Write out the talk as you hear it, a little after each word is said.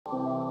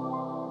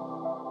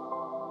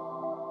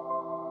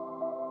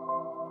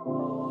Hi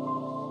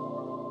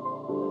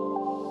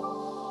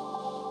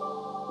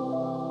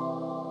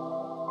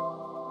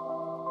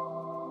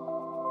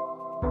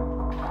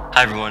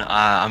everyone,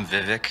 I'm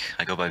Vivek.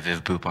 I go by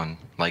VivBoop on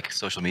like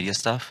social media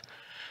stuff.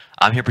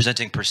 I'm here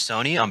presenting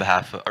Persony on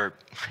behalf of, or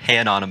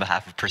heyanon on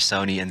behalf of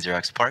Persony and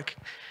Xerox Park.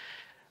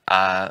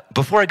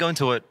 Before I go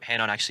into what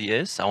heyanon actually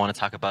is, I want to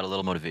talk about a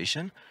little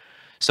motivation.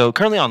 So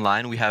currently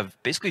online, we have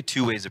basically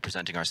two ways of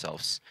presenting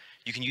ourselves.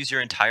 You can use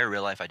your entire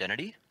real life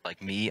identity,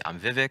 like me, I'm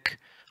Vivek,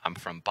 I'm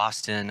from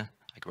Boston,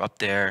 I grew up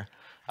there,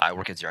 I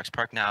work at Xerox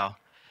Park now.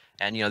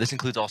 And this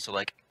includes also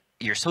like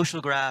your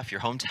social graph,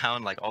 your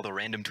hometown, like all the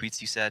random tweets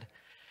you said.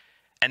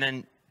 And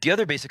then the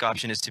other basic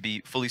option is to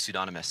be fully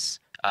pseudonymous.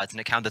 It's an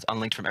account that's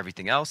unlinked from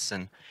everything else,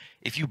 and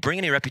if you bring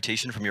any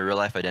reputation from your real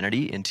life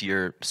identity into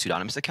your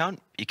pseudonymous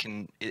account, it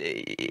can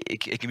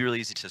be really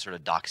easy to sort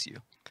of dox you.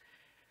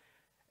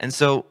 And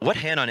so what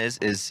heyanon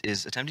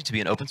is attempting to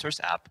be an open source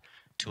app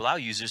to allow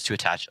users to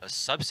attach a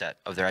subset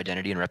of their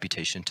identity and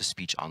reputation to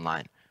speech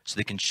online, so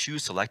they can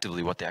choose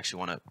selectively what they actually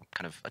want to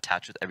kind of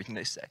attach with everything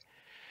they say.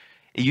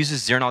 It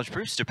uses zero-knowledge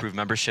proofs to prove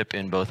membership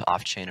in both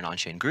off-chain and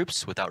on-chain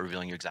groups without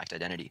revealing your exact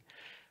identity.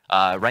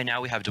 Right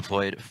now, we have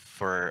deployed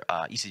for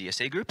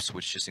ECDSA groups,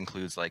 which just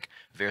includes like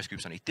various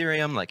groups on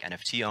Ethereum, like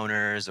NFT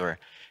owners or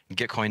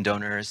Gitcoin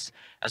donors,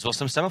 as well as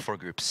some semaphore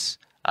groups,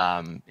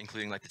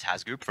 including like the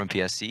Taz group from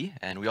PSC.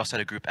 And we also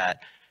had a group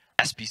at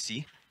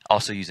SBC,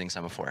 also using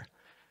semaphore.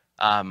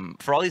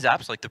 For all these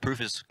apps, like the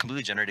proof is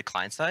completely generated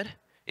client-side.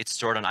 It's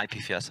stored on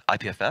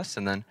IPFS,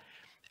 and then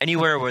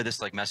anywhere where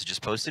this like message is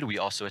posted, we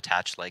also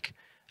attach like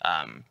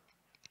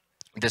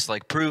this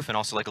like proof and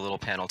also like a little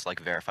panel to like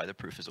verify the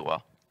proof as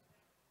well.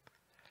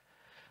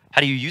 How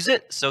do you use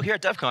it? So here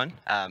at Devcon,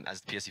 as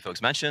the PSC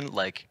folks mentioned,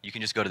 like you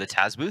can just go to the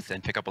Taz booth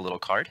and pick up a little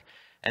card.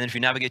 And then if you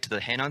navigate to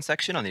the heyanon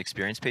section on the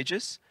experience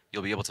pages,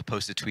 you'll be able to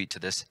post a tweet to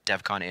this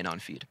Devcon anon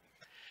feed.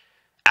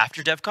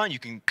 After Devcon, you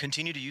can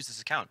continue to use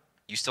this account.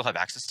 You still have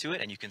access to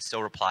it, and you can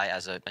still reply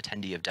as an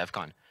attendee of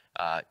Devcon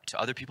to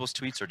other people's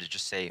tweets or to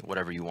just say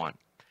whatever you want.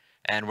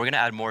 And we're going to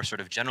add more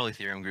sort of general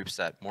Ethereum groups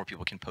that more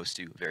people can post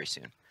to very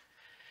soon.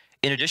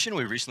 In addition,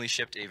 we recently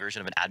shipped a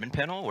version of an admin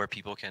panel where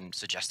people can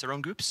suggest their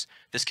own groups.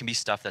 This can be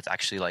stuff that's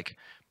actually like,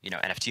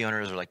 NFT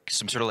owners or like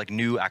some sort of like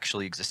new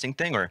actually existing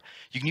thing, or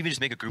you can even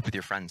just make a group with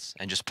your friends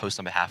and just post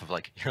on behalf of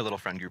like your little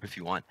friend group if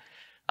you want.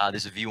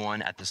 There's a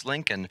V1 at this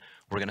link, and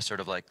we're going to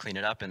sort of like clean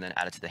it up and then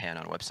add it to the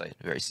heyanon website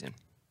very soon.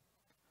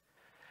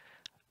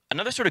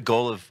 Another sort of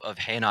goal of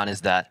heyanon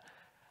is that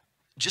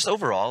just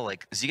overall,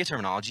 like ZK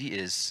terminology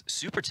is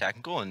super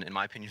technical and in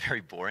my opinion, very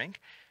boring.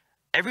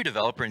 Every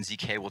developer in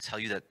ZK will tell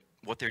you that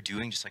what they're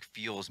doing just like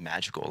feels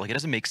magical. Like it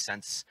doesn't make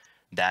sense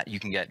that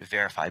you can get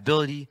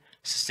verifiability,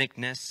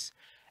 succinctness,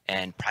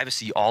 and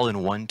privacy all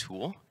in one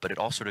tool, but it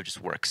all sort of just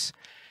works.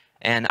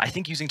 And I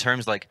think using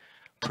terms like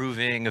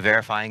proving,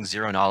 verifying,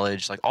 zero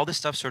knowledge, like all this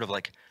stuff sort of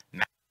like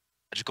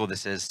magical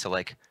this is to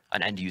like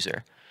an end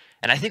user.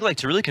 And I think like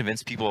to really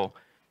convince people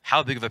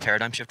how big of a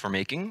paradigm shift we're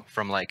making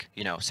from like,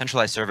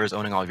 centralized servers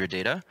owning all of your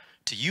data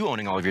to you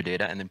owning all of your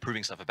data and then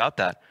proving stuff about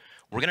that,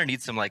 we're gonna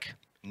need some like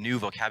new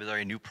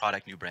vocabulary, new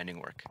product, new branding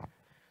work.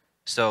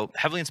 So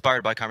heavily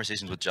inspired by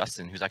conversations with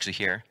Justin, who's actually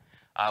here,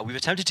 we've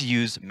attempted to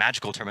use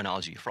magical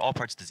terminology for all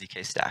parts of the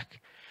ZK stack.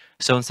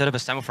 So instead of a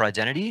semaphore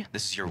identity,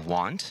 this is your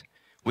wand.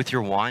 With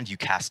your wand, you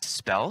cast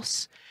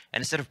spells.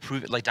 And instead of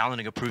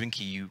downloading a proving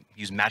key, you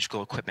use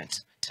magical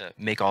equipment to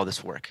make all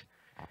this work.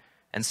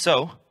 And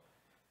so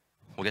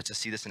we'll get to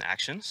see this in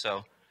action.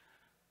 So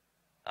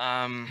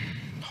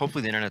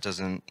hopefully the internet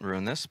doesn't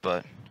ruin this,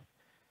 but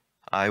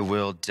I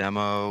will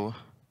demo.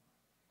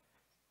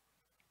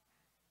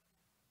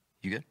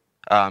 You good?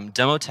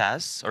 Demo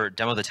Taz, or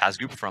demo the Taz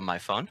group from my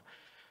phone.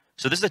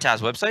 So this is the Taz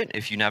website.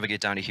 If you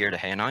navigate down to here to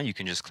heyanon, you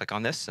can just click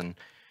on this and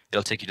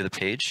it'll take you to the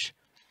page.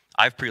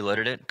 I've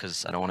preloaded it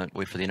because I don't want to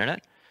wait for the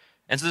internet.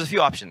 And so there's a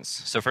few options.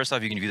 So first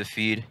off, you can view the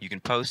feed, you can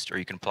post, or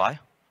you can apply.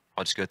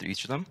 I'll just go through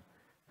each of them.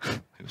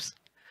 Oops.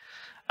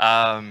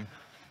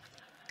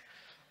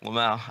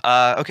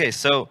 Okay,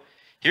 so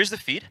here's the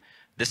feed.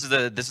 This is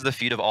the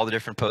feed of all the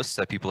different posts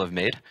that people have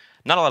made.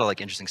 Not a lot of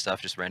like interesting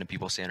stuff, just random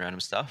people saying random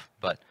stuff,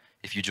 but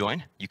if you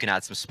join, you can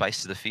add some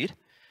spice to the feed.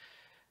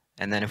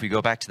 And then if we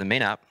go back to the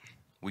main app,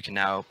 we can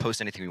now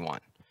post anything we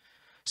want.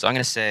 So I'm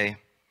going to say,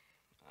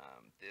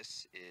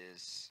 this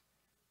is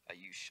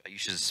Ayush.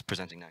 Ayush is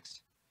presenting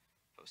next,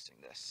 posting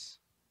this.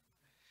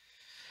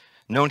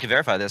 No one can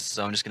verify this,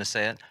 so I'm just going to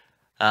say it.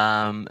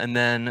 And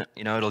then,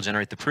 it'll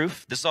generate the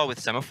proof. This is all with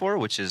semaphore,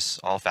 which is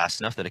all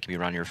fast enough that it can be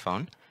run on your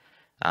phone.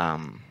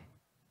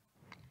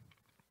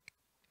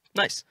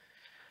 Nice.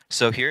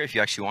 So here, if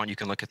you actually want, you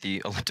can look at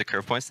the elliptic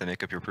curve points that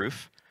make up your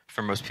proof.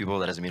 For most people,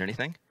 that doesn't mean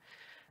anything.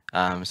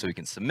 So we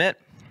can submit.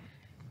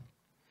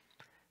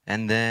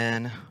 And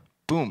then,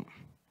 boom.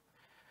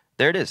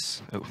 There it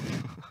is. Oh.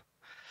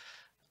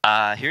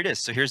 Here it is.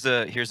 So here's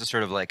the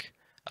sort of like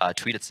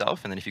tweet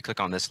itself. And then if you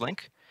click on this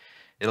link,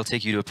 it'll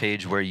take you to a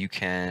page where you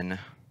can,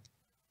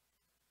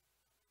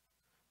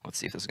 let's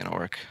see if this is going to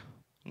work.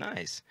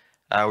 Nice.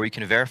 Where you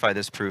can verify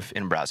this proof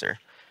in browser.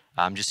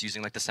 I'm just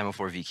using like the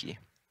semaphore V key.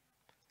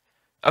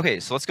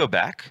 Okay, so let's go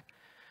back.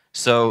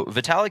 So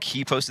Vitalik,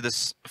 he posted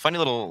this funny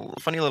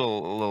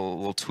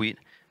little tweet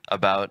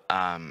about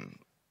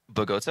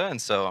Bogota,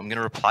 and so I'm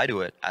gonna reply to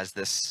it as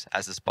this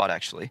bot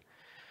actually.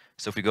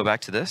 So if we go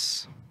back to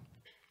this,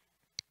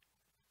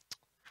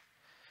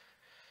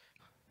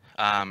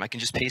 I can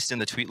just paste in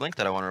the tweet link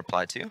that I want to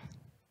reply to, and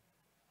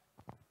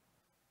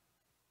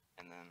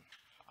then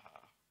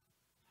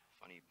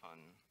funny pun,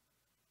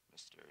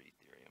 Mr.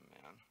 Ethereum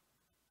man.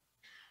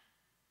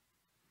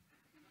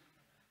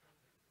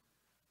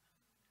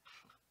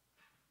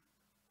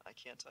 I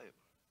can't type.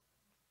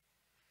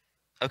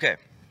 Okay.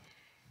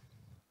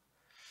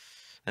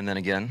 And then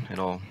again,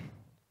 it'll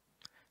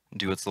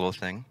do its little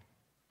thing.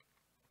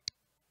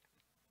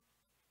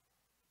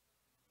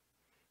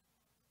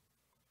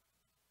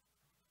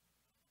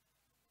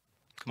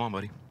 Come on,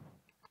 buddy.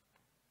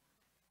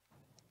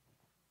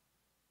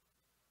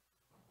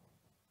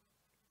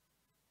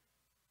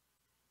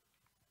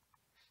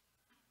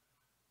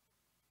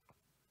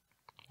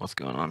 What's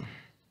going on?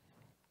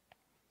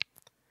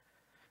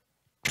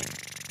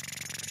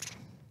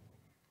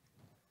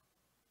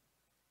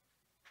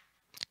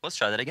 Let's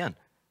try that again.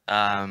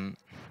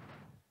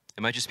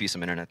 It might just be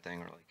some internet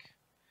thing or like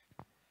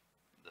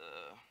the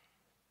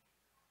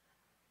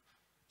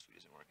tweet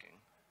isn't working.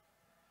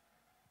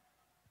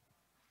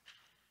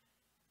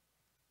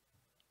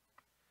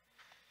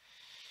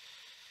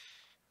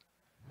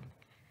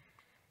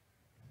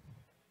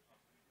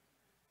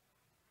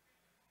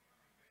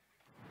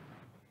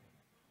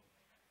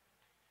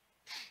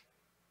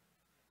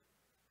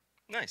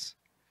 Nice.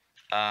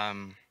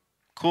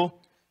 Cool.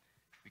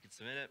 We can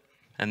submit it.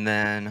 And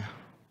then,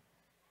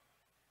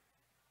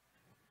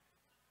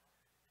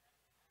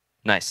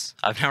 nice.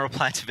 I've now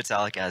replied to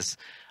Vitalik as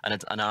an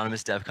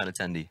anonymous Devcon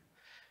attendee.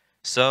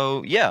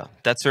 So yeah,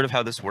 that's sort of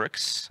how this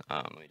works.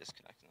 Let me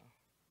disconnect now.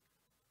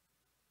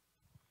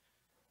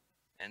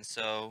 And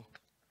so,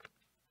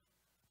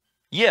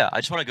 yeah,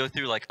 I just want to go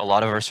through like a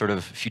lot of our sort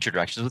of future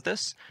directions with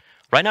this.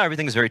 Right now,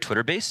 everything is very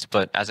Twitter-based,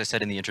 but as I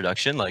said in the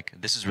introduction, like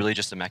this is really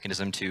just a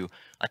mechanism to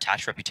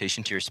attach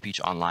reputation to your speech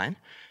online.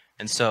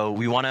 And so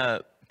we want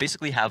to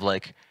basically have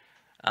like,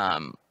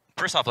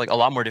 first off, like a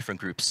lot more different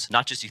groups,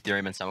 not just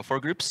Ethereum and semaphore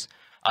groups.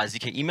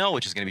 ZK email,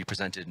 which is going to be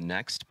presented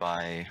next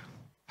by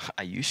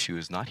Ayush, who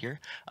is not here,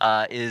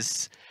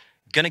 is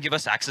going to give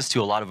us access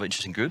to a lot of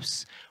interesting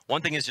groups.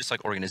 One thing is just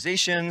like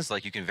organizations,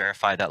 like you can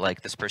verify that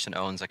like this person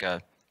owns like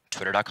a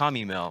twitter.com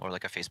email or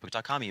like a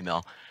facebook.com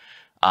email.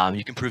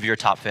 You can prove you're a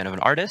top fan of an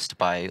artist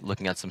by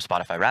looking at some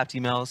Spotify Wrapped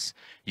emails.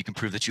 You can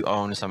prove that you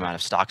own some amount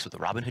of stocks with a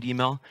Robinhood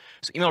email.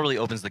 So email really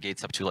opens the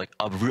gates up to like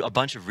a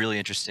bunch of really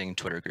interesting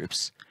Twitter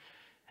groups.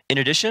 In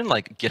addition,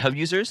 like GitHub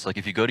users, like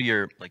if you go to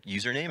your like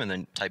username and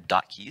then type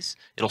 .keys,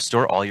 it'll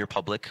store all your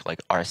public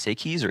like RSA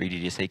keys or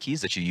ECDSA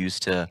keys that you use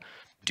to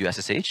do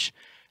SSH.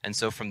 And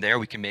so from there,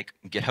 we can make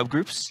GitHub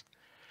groups.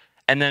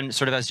 And then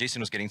sort of as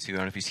Jason was getting to, I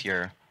don't know if he's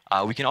here,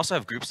 we can also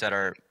have groups that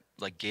are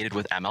like gated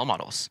with ML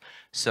models.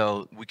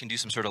 So we can do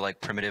some sort of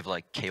like primitive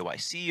like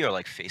KYC or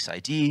like Face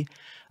ID.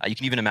 You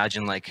can even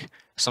imagine like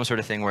some sort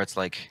of thing where it's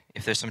like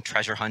if there's some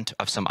treasure hunt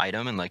of some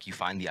item and like you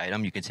find the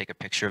item, you can take a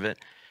picture of it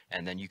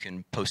and then you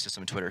can post to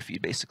some Twitter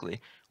feed basically,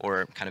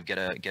 or kind of get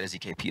a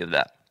ZKP of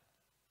that.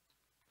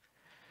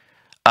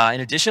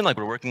 In addition, like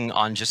we're working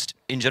on just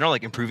in general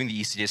like improving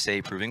the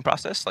ECDSA proving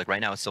process. Like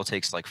right now it still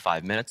takes like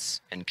 5 minutes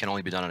and can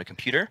only be done on a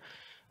computer,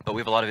 but we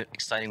have a lot of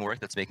exciting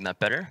work that's making that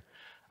better.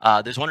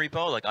 There's one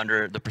repo like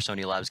under the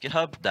Personia Labs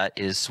GitHub that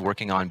is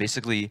working on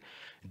basically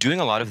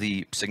doing a lot of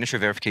the signature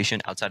verification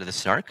outside of the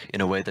snark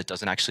in a way that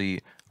doesn't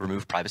actually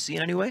remove privacy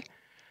in any way.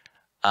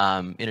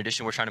 In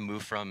addition, we're trying to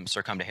move from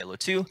Circom to Halo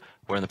 2.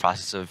 We're in the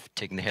process of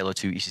taking the Halo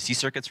 2 ECC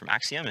circuits from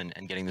Axiom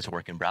and getting them to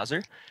work in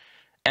browser.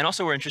 And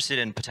also we're interested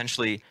in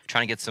potentially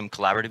trying to get some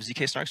collaborative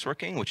ZK snarks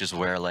working, which is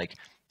where like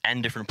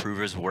n different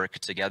provers work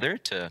together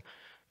to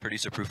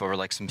produce a proof over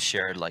like some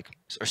shared like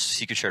or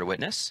secret shared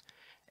witness.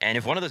 And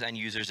if one of those end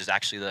users is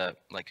actually the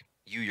like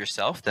you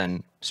yourself,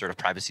 then sort of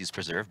privacy is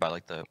preserved by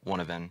like the one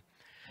of n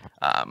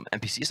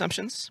MPC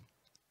assumptions.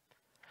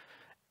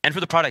 And for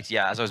the product,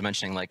 yeah, as I was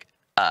mentioning, like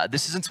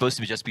this isn't supposed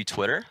to just be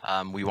Twitter.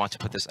 We want to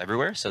put this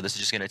everywhere. So this is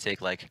just going to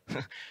take like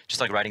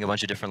just like writing a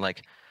bunch of different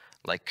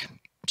like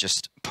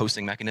just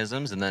posting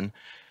mechanisms. And then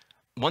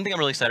one thing I'm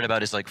really excited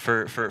about is like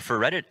for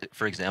Reddit,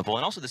 for example,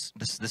 and also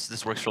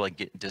this works for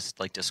like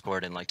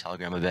Discord and like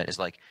Telegram a bit, is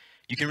like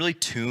you can really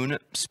tune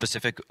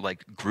specific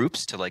like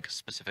groups to like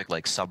specific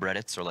like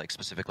subreddits or like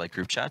specific like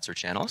group chats or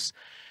channels.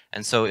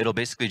 And so it'll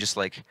basically just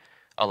like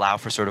allow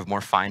for sort of more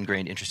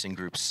fine-grained, interesting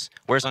groups.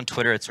 Whereas on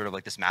Twitter, it's sort of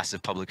like this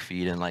massive public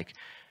feed, and like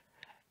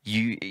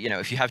you know,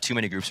 if you have too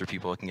many groups for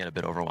people, it can get a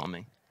bit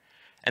overwhelming.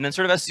 And then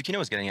sort of as Sukino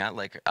was getting at,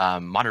 like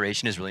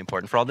moderation is really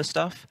important for all this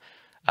stuff.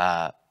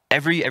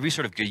 Every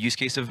sort of good use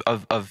case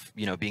of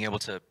you know being able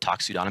to talk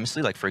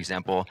pseudonymously, like for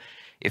example,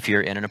 if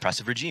you're in an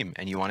oppressive regime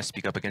and you want to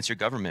speak up against your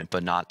government,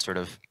 but not sort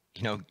of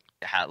you know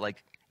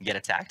like get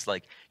attacked,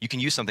 like you can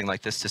use something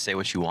like this to say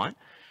what you want.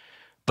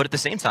 But at the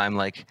same time,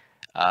 like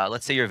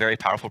let's say you're a very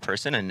powerful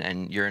person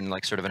and you're in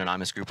like sort of an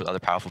anonymous group with other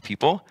powerful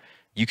people.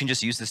 you can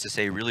just use this to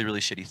say really, really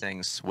shitty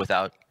things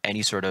without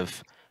any sort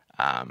of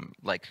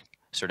like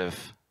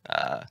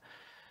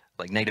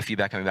negative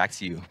feedback coming back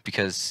to you,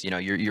 because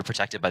you're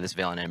protected by this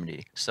veil of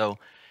anonymity. So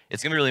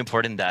it's gonna be really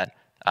important that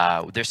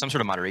there's some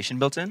sort of moderation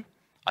built in.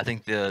 I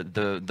think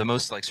the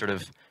most like sort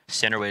of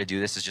standard way to do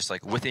this is just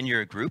like within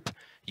your group,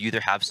 you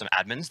either have some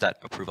admins that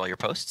approve all your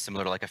posts,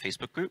 similar to like a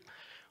Facebook group,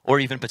 or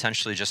even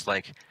potentially just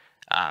like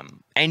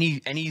any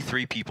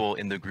 3 people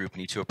in the group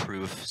need to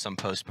approve some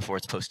post before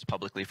it's posted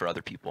publicly for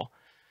other people.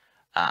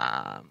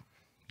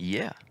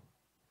 Yeah,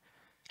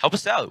 help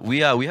us out. We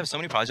have so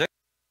many projects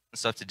and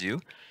stuff to do.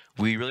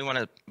 We really want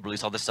to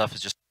release all this stuff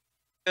as just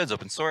it's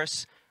open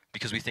source,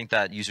 because we think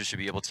that users should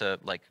be able to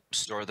like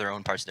store their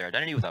own parts of their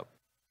identity without.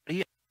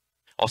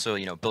 Also,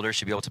 builders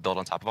should be able to build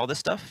on top of all this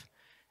stuff.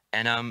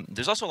 And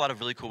there's also a lot of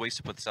really cool ways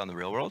to put this out in the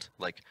real world.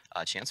 Like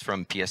Chance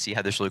from PSC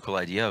had this really cool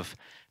idea of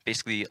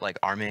basically like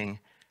arming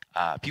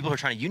people who are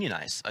trying to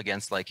unionize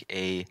against like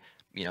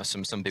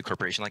some big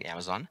corporation like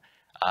Amazon,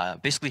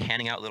 basically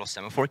handing out little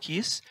semaphore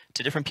keys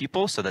to different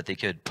people so that they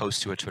could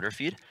post to a Twitter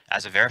feed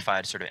as a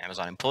verified sort of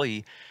Amazon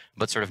employee,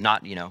 but sort of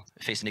not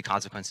face any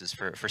consequences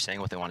for saying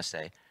what they want to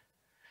say.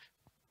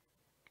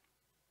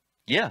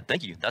 Yeah,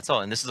 thank you. That's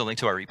all. And this is a link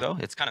to our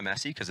repo. It's kind of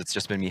messy because it's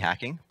just been me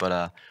hacking,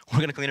 but we're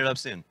going to clean it up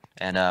soon.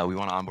 And we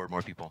want to onboard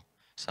more people.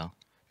 So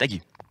thank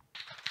you.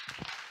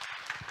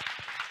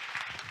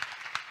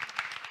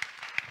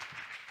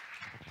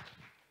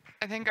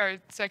 I think our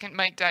second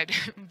mic died,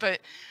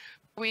 but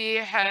we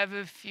have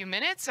a few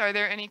minutes. Are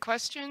there any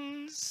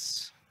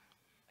questions?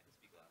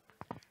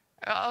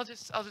 I'll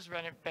just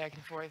run it back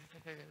and forth. I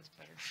think it was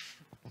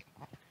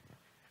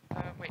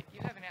better. Wait, you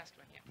haven't asked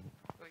one yet.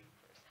 Go you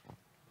first.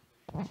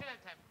 We should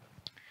have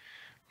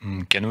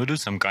time. Can we do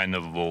some kind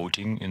of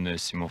voting in the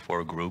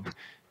semaphore group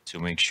to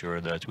make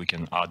sure that we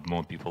can add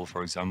more people,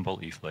 for example,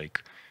 if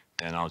like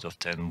 10 out of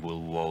 10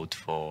 will vote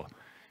for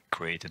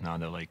create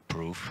another like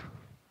proof?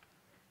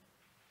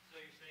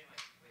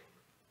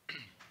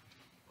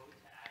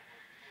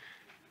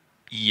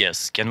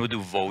 Yes, can we do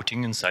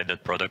voting inside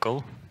that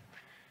protocol?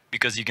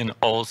 Because you can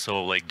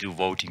also like do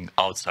voting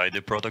outside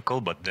the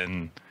protocol, but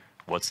then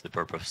what's the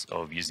purpose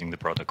of using the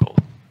protocol?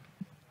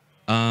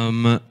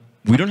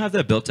 We don't have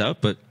that built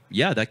out, but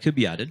yeah, that could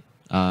be added.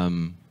 I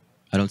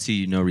don't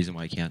see no reason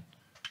why I can't.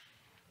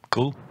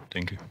 Cool,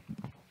 thank you.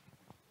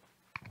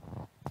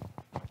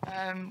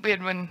 We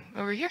had one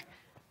over here.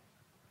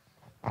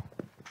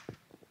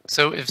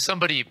 So if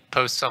somebody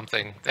posts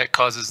something that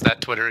causes that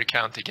Twitter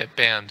account to get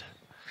banned,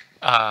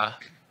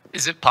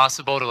 is it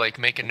possible to like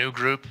make a new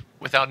group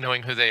without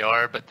knowing who they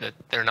are, but that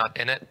they're not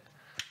in it?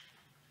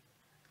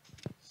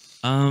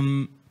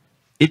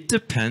 It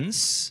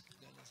depends.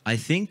 I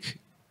think,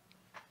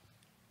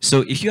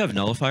 so if you have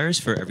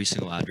nullifiers for every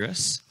single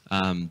address,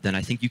 then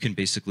I think you can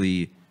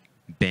basically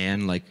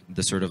ban like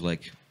the sort of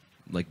like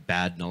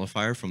bad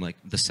nullifier from like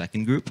the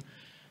second group.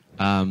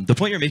 The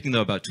point you're making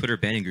though about Twitter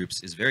banning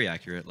groups is very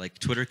accurate. Like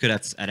Twitter could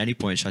at any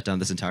point shut down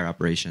this entire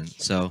operation.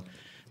 So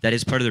that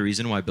is part of the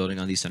reason why building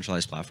on these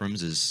centralized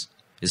platforms is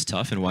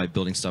tough, and why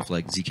building stuff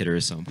like Zkiter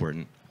is so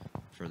important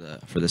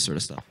for this sort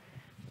of stuff.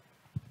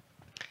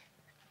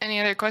 Any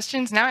other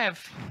questions? Now I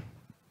have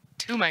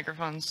 2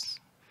 microphones.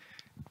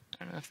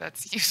 I don't know if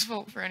that's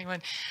useful for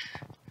anyone.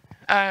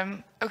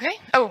 Okay.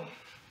 Oh,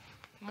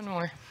 one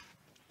more.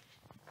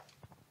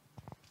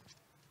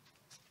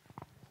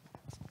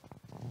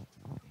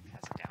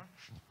 Pass it down.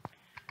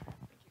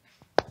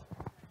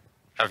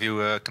 Have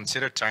you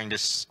considered tying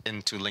this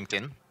into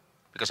LinkedIn?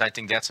 Because I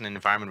think that's an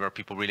environment where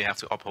people really have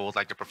to uphold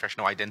like their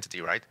professional identity,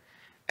 right?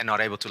 And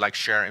not able to like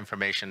share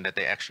information that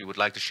they actually would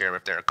like to share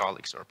with their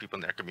colleagues or people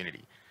in their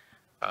community.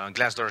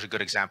 Glassdoor is a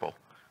good example,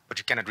 but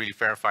you cannot really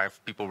verify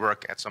if people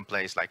work at some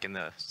place like in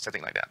a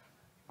setting like that.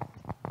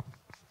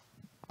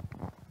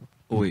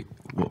 Oh, wait,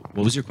 what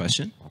was your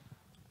question?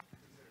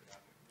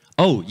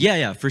 Oh,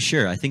 yeah, for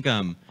sure. I think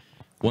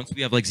once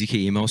we have like ZK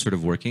email sort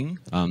of working,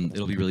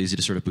 it'll be really easy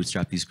to sort of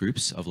bootstrap these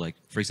groups of like,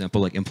 for example,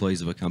 like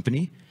employees of a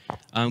company.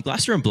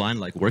 Glassdoor and Blind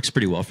like works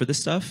pretty well for this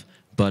stuff,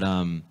 but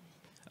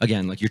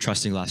again, like you're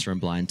trusting Glassdoor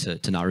and Blind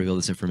to not reveal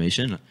this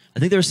information. I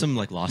think there was some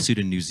like lawsuit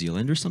in New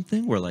Zealand or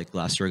something where like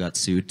Glassdoor got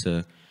sued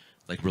to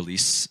like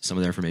release some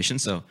of their information.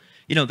 So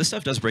this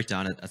stuff does break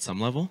down at some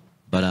level,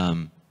 but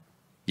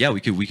yeah,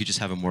 we could just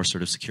have a more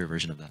sort of secure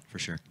version of that for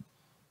sure.